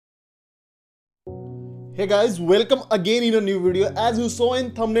Hey guys, welcome again in a new video. As you saw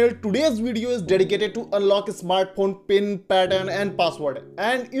in thumbnail, today's video is dedicated to unlock a smartphone pin, pattern and password.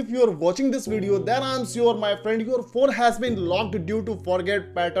 And if you are watching this video, then I'm sure my friend your phone has been locked due to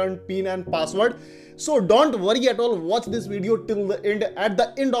forget pattern, pin and password. So don't worry at all, watch this video till the end. At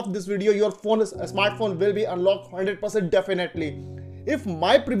the end of this video, your smartphone will be unlocked 100% definitely. If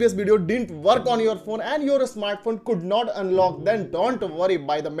my previous video didn't work on your phone and your smartphone could not unlock, then don't worry.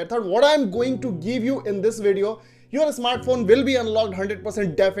 By the method what I am going to give you in this video, your smartphone will be unlocked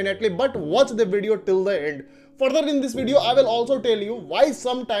 100% definitely, but watch the video till the end. Further in this video, I will also tell you why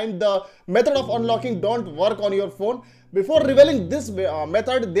sometimes the method of unlocking don't work on your phone. Before revealing this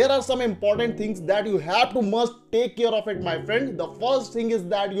method, there are some important things that you have to must take care of it, my friend. The first thing is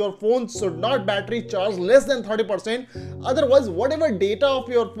that your phone should not battery charge less than 30%. Otherwise, whatever data of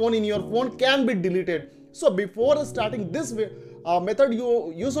your phone in your phone can be deleted. So before starting this method,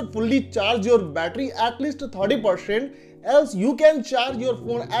 you should fully charge your battery at least 30%. Else you can charge your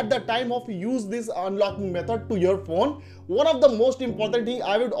phone at the time of use this unlocking method to your phone. One of the most important thing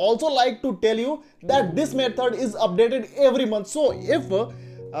I would also like to tell you that this method is updated every month. So if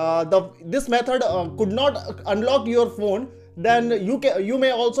this method could not unlock your phone, then you may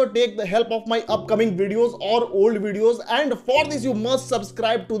also take the help of my upcoming videos or old videos, and for this you must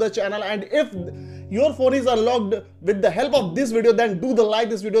subscribe to the channel. And if your phone is unlocked with the help of this video, then do the like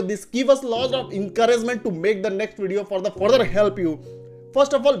this video. This give us lots of encouragement to make the next video for the further help you.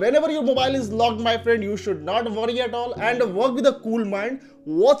 First of all, whenever your mobile is locked, my friend, you should not worry at all and work with a cool mind.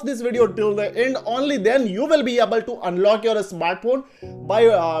 Watch this video till the end. Only then you will be able to unlock your smartphone by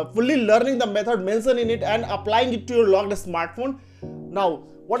fully learning the method mentioned in it and applying it to your locked smartphone. Now,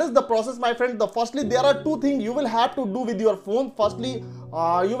 what is the process, my friend? Firstly, there are two things you will have to do with your phone. Firstly,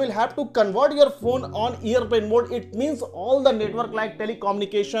 you will have to convert your phone on airplane mode. It means all the network like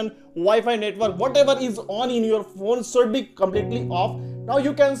telecommunication, Wi-Fi network, whatever is on in your phone should be completely off. Now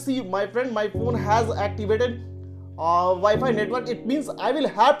you can see, my friend, my phone has activated Wi-Fi network. It means I will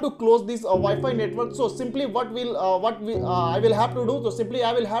have to close this Wi-Fi network. So simply I will have to do, so simply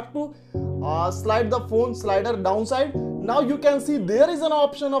I will have to slide the phone slider downside. Now you can see there is an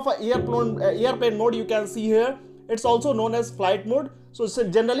option of a airplane mode. You can see here it's also known as flight mode. So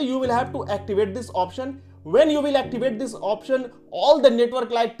generally you will have to activate this option. When you will activate this option, all the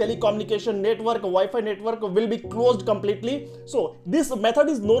network like telecommunication network, Wi-Fi network will be closed completely. So this method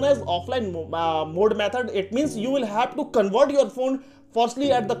is known as offline mode method. It means you will have to convert your phone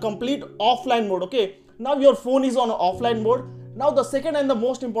firstly at the complete offline mode. Okay, now your phone is on offline mode. Now the second and the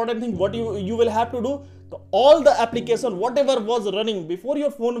most important thing what you will have to do, all the application whatever was running before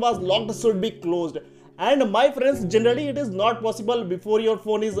your phone was locked should be closed. And my friends, generally it is not possible before your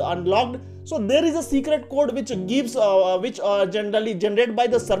phone is unlocked. So there is a secret code which gives generally generated by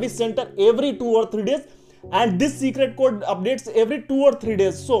the service center every 2 or 3 days, and this secret code updates every 2 or 3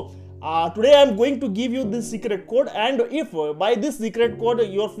 days. So today I am going to give you this secret code, and if by this secret code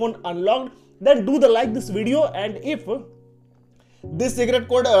your phone unlocked, then do the like this video. And if this secret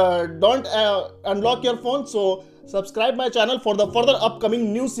code don't unlock your phone, so subscribe my channel for the further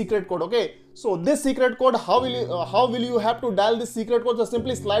upcoming new secret code. Okay, so this secret code, how will you have to dial this secret code? So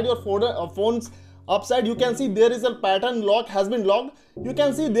simply slide your phones upside. You can see there is a pattern lock has been locked. You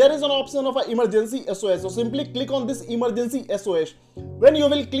can see there is an option of an emergency SOS. So simply click on this emergency SOS. When you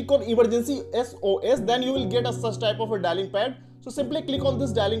will click on emergency SOS, then you will get a such type of a dialing pad. So simply click on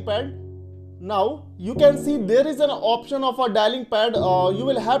this dialing pad. Now you can see there is an option of a dialing pad. You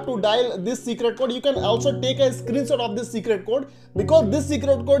will have to dial this secret code. You can also take a screenshot of this secret code, because this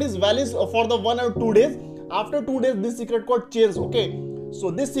secret code is valid for the 1 or 2 days. After 2 days this secret code changes. Okay, so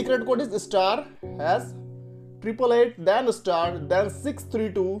this secret code is star hash 888 then star then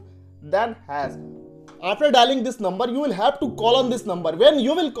 632 then hash. After dialing this number, you will have to call on this number. When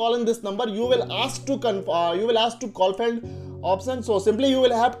you will call on this number, you will ask to call failed option. So simply you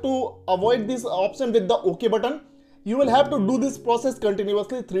will have to avoid this option with the OK button. You will have to do this process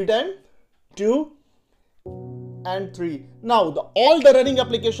continuously 3 times, 2 and 3. Now all the running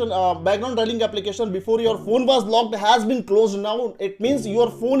application, background running application before your phone was locked has been closed. Now it means your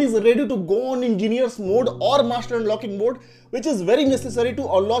phone is ready to go on engineer's mode or master unlocking mode, which is very necessary to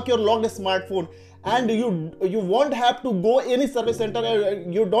unlock your locked smartphone. And you won't have to go any service center.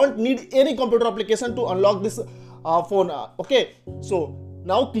 You don't need any computer application to unlock this phone. Okay, so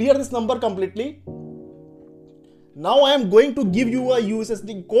now clear this number completely. Now I am going to give you a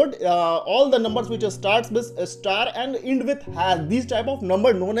USSD code. All the numbers which starts with a star and end with hash, these type of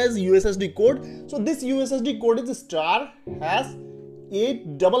number known as USSD code. So this USSD code is star hash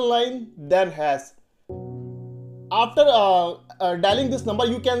 899 then hash. After dialing this number,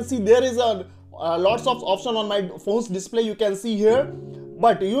 you can see there is a lots of option on my phone's display, you can see here,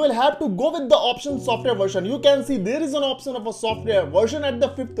 but you will have to go with the option software version. You can see there is an option of a software version at the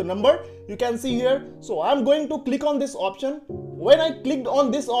 5th number, you can see here. So I'm going to click on this option. When I clicked on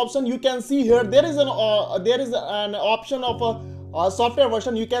this option, you can see here there is an option of a software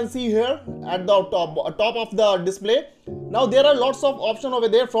version, you can see here at the top of the display. Now there are lots of options over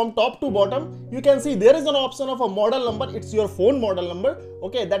there from top to bottom. You can see there is an option of a model number, it's your phone model number,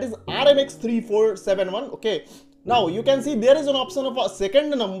 okay, that is RMX3471, okay. Now you can see there is an option of a second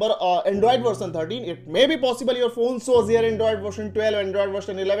number, Android version 13. It may be possible your phone shows here Android version 12, Android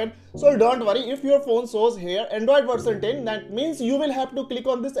version 11. So don't worry, if your phone shows here Android version 10, that means you will have to click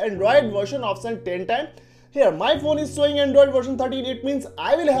on this Android version option 10 times. Here my phone is showing Android version 13, it means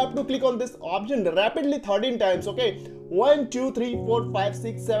I will have to click on this option rapidly 13 times, okay. 1, 2, 3, 4, 5,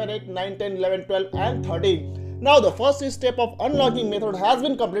 6, 7, 8, 9, 10, 11, 12 and 13. Now the first step of unlocking method has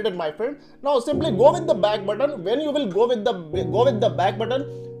been completed, my friend. Now simply go with the back button. When you will go with the back button,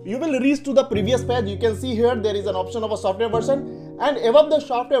 you will reach to the previous page. You can see here there is an option of a software version, and above the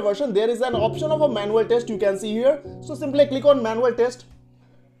software version there is an option of a manual test, you can see here. So simply click on manual test.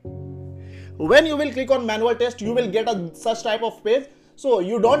 When you will click on manual test, you will get a such type of page. So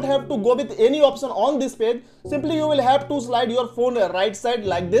you don't have to go with any option on this page. Simply you will have to slide your phone right side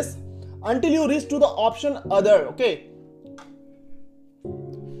like this until you reach to the option other, okay.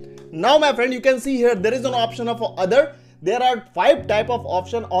 Now my friend, you can see here there is an option of other. There are 5 type of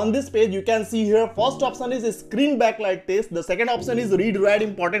option on this page. You can see here first option is screen backlight test, the second option is read write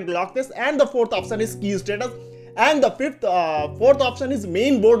important lock test, and the fourth option is key status, and the fourth option is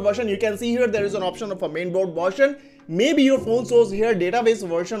main board version. You can see here there is an option of a main board version. Maybe your phone shows here database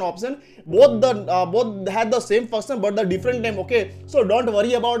version option. Both had the same function but the different name, okay. So don't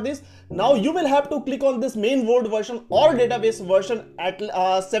worry about this. Now you will have to click on this main board version or database version at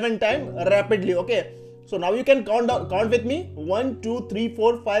 7 times rapidly, okay. So now you can count with me. 1, 2, 3,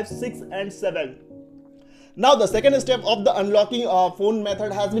 4, 5, 6 and 7. Now the second step of the unlocking phone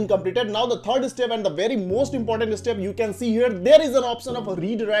method has been completed. Now the third step and the very most important step, you can see here there is an option of a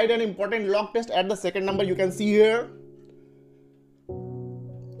read write and important lock test at the second number, you can see here.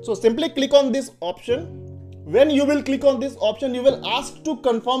 So simply click on this option. When you will click on this option, you will ask to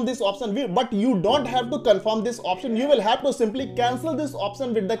confirm this option, but you don't have to confirm this option. You will have to simply cancel this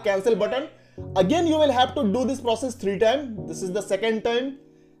option with the cancel button. Again you will have to do this process 3 times. This is the second time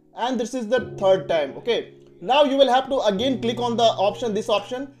and this is the third time, okay. Now you will have to again click on the option, this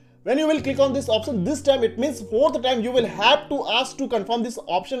option. When you will click on this option, this time it means 4th time you will have to ask to confirm this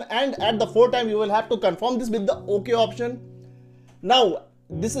option, and at the 4th time you will have to confirm this with the OK option. Now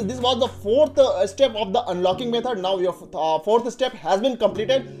this was the 4th step of the unlocking method. Now your 4th step has been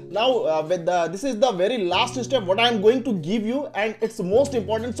completed. Now this is the very last step what I am going to give you, and it's most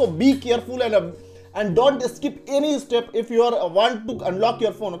important, so be careful and don't skip any step if you want to unlock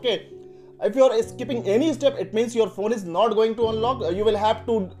your phone, okay. If you are skipping any step, it means your phone is not going to unlock. You will have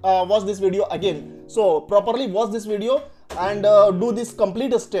to watch this video again. So properly watch this video and do this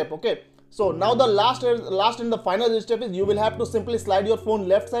complete step, okay. So now the last and the final step is you will have to simply slide your phone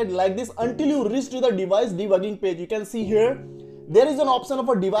left side like this until you reach to the device debugging page. You can see here there is an option of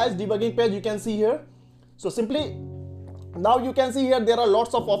a device debugging page, you can see here. So simply now you can see here there are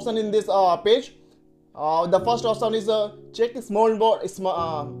lots of options in this page. The first option is check small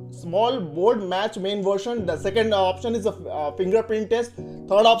board match main version. The second option is a fingerprint test.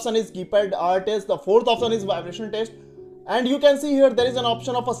 Third option is keypad test. The fourth option is vibration test. And you can see here there is an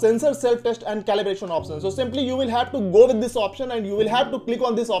option of a sensor self test and calibration option. So simply you will have to go with this option and you will have to click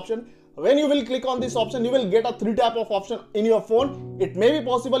on this option. When you will click on this option, you will get a 3 type of option in your phone. It may be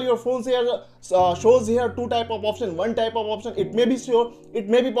possible your phone here shows here 2 type of option, 1 type of option. It may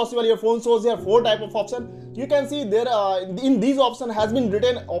be possible your phone shows here 4 type of option. You can see there in these options has been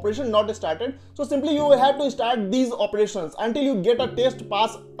written operation not started. So simply you will have to start these operations until you get a test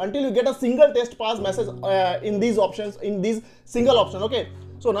pass, until you get a single test pass message in these options, in these single option, okay.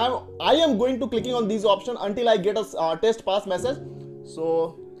 So now I am going to clicking on these options until I get a test pass message.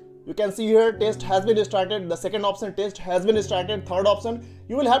 So you can see here test has been started. The second option test has been started. Third option,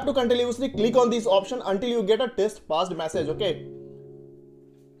 you will have to continuously click on this option until you get a test passed message, okay.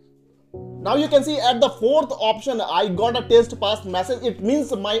 Now you can see at the 4th option I got a test passed message. It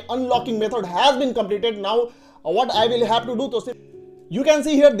means my unlocking method has been completed. Now what I will have to do to you can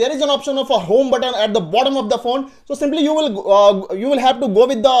see here there is an option of a home button at the bottom of the phone. So simply you will have to go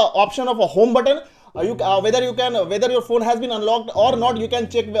with the option of a home button. Whether your phone has been unlocked or not, you can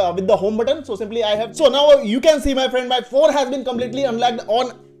check with the home button. So simply so now you can see, my friend, my phone has been completely unlocked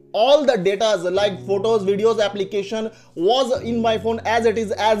on all the data like photos, videos, application was in my phone as it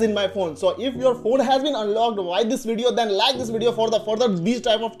is as in my phone. So if your phone has been unlocked by this video, then like this video for the further these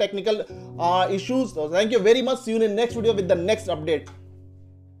type of technical issues. So thank you very much. See you in the next video with the next update.